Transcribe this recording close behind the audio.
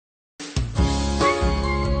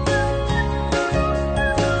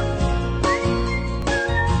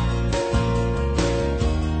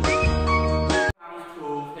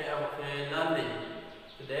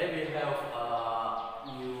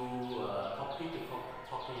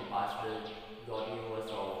talking about the God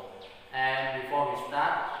universal. And before we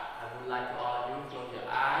start, I would like to all you close your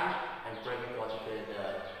eye and pray to God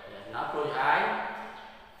together. Yes, now close your eye.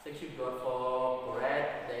 Thank you God for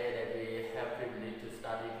great day that we have privilege to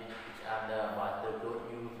study with each other about the God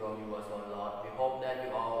universal, Lord. We hope that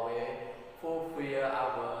you always fulfill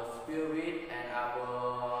our spirit and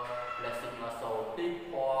our blessing also. Please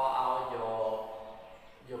pour out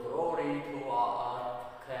your glory to our earth.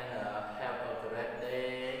 Can have a great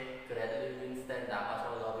day, great living stand up as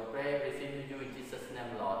well, Lord. We pray, receive to you in Jesus'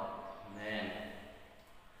 name, Lord. Amen.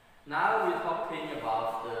 Now we're talking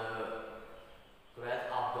about the grace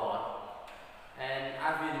of God. And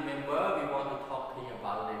as we remember, we want to talking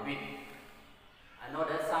about David. I know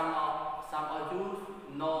that some of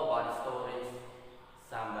you know about the stories,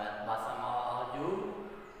 but some of you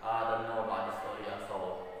don't know about the story also.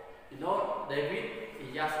 You know, David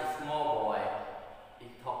is just a small boy.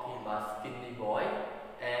 He's talking about skinny boy,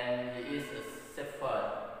 and he is a shepherd.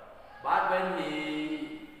 But when he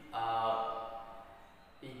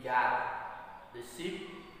got the sheep,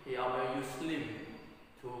 he always used sling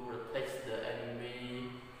to protect the enemy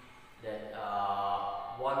that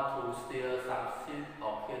want to steal some sheep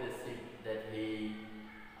or kill the sheep that he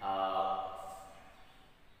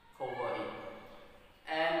cover it.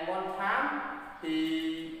 And one time he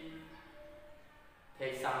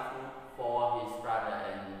take some food for his brother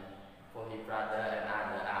and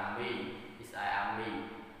other army, his army,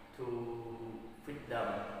 to feed them.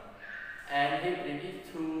 And he bring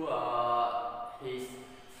it to his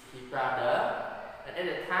brother. And at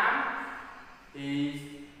the time, he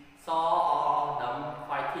saw all of them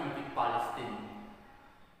fighting with Palestine.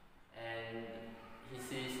 And he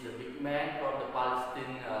sees the big man from the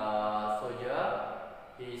Palestine soldier.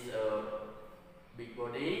 He's a big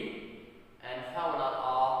body and have a lot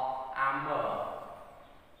of armor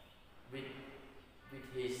with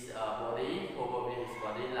his body, covered with his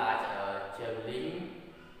body like a javelin,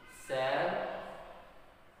 sail,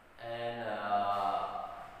 and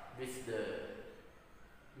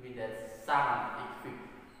with that sun equipped.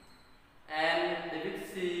 And David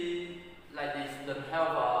see like this, don't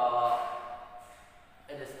have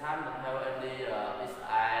at this time don't have any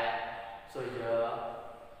Israel soldier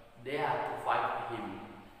there to fight with him.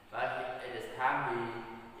 But at this time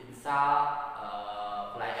he inside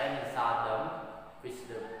lion inside them with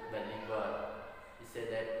the believer. He said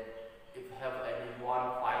that if have anyone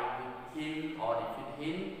fight with him or defeat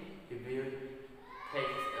him, he will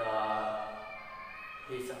take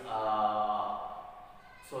his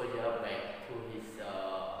soldier back to his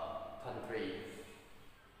country.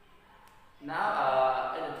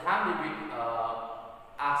 Now at the time David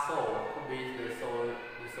also to be the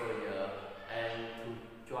soldier and to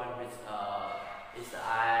join with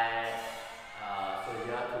Israel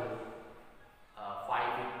soldier to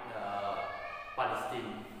fight with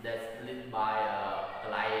Palestine that's led by a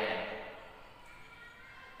lion.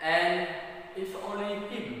 And it's only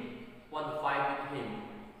him want to fight with him.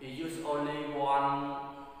 He used only one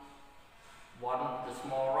the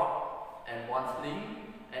small rock and one sling,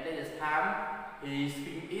 and at this time he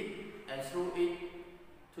swing it and threw it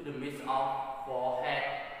to the midst of forehead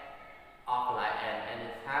of lion, and at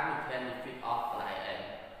the time he can defeat of lion.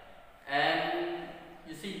 And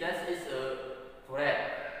you see that is a great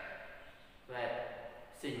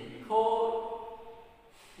thing, because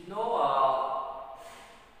you know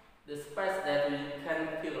the space that we can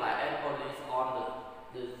kill lion only is on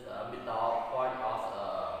this middle point of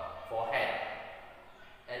forehead,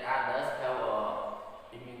 and others have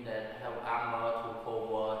have armor to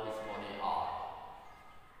cover his body off.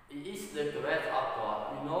 It is the grace of God.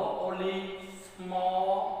 You know, only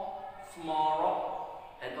small rock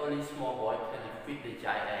and only small boy can defeat the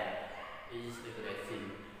giant. It is the great thing.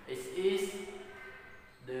 It is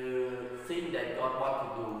the thing that God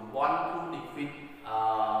want to defeat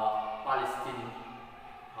Palestine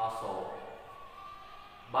also.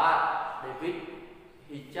 But David,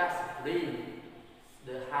 he just bring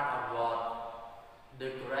the heart of God, the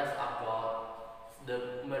grace of God, the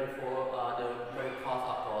miracles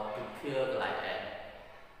of God to kill the lion.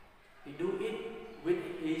 He do it with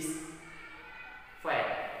his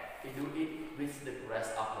faith. He do it with the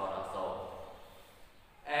grace of God also.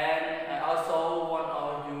 And I also want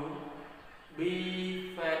all you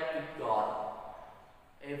be faith with God.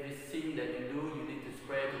 Everything that you do, you need to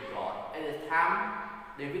pray to God. At the time,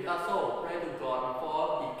 David also prayed to God before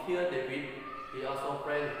he killed David. He also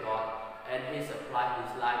prayed to God, and he supplied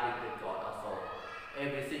his life with God also.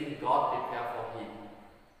 Everything God prepared for him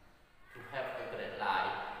to have a great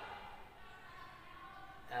life.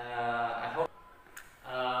 I hope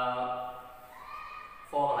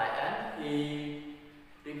for lion, he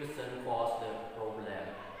person caused the problem,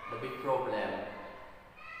 the big problem.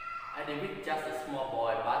 And David just a small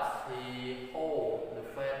boy, but he holds the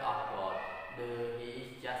faith of God. He is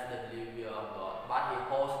just the believer of God, but he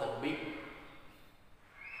holds the big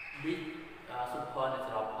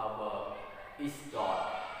supernatural power is God.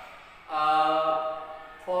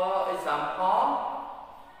 For example,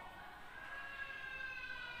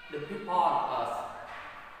 the people on earth,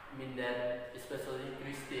 mean that especially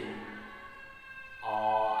Christian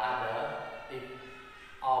or other, if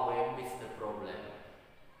always miss the problem.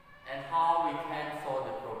 And how we can solve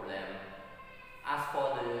the problem? As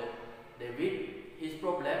for the David, his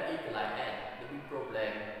problem is like the big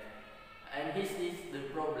problem, and his is the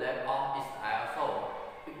problem of Israel also.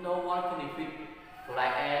 If no one can defeat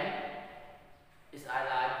lion,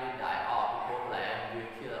 Israel will die off because lion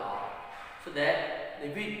will kill off. So that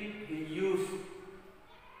David he used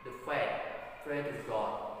the faith, pray to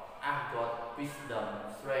God, ask God wisdom,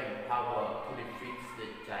 strength, power to defeat the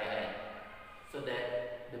giant, so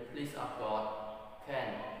that the police of God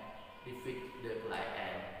can defeat the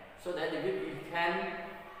lion. So that David can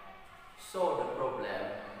solve the problem.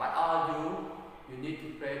 But all you need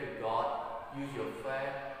to pray to God, use your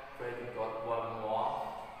faith, pray to God one more,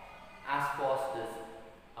 ask for the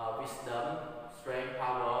wisdom, strength,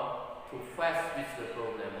 power to face with the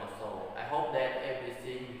problem also. I hope that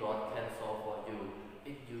everything God can solve for you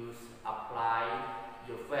if you apply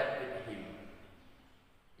your faith with Him.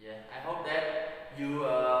 Yeah, I hope that you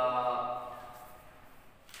will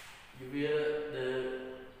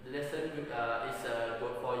the lesson is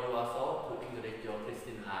good for you also to encourage your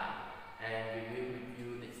Christian life. And we will meet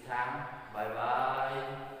you next time. Bye bye.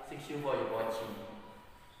 Thank you for your watching.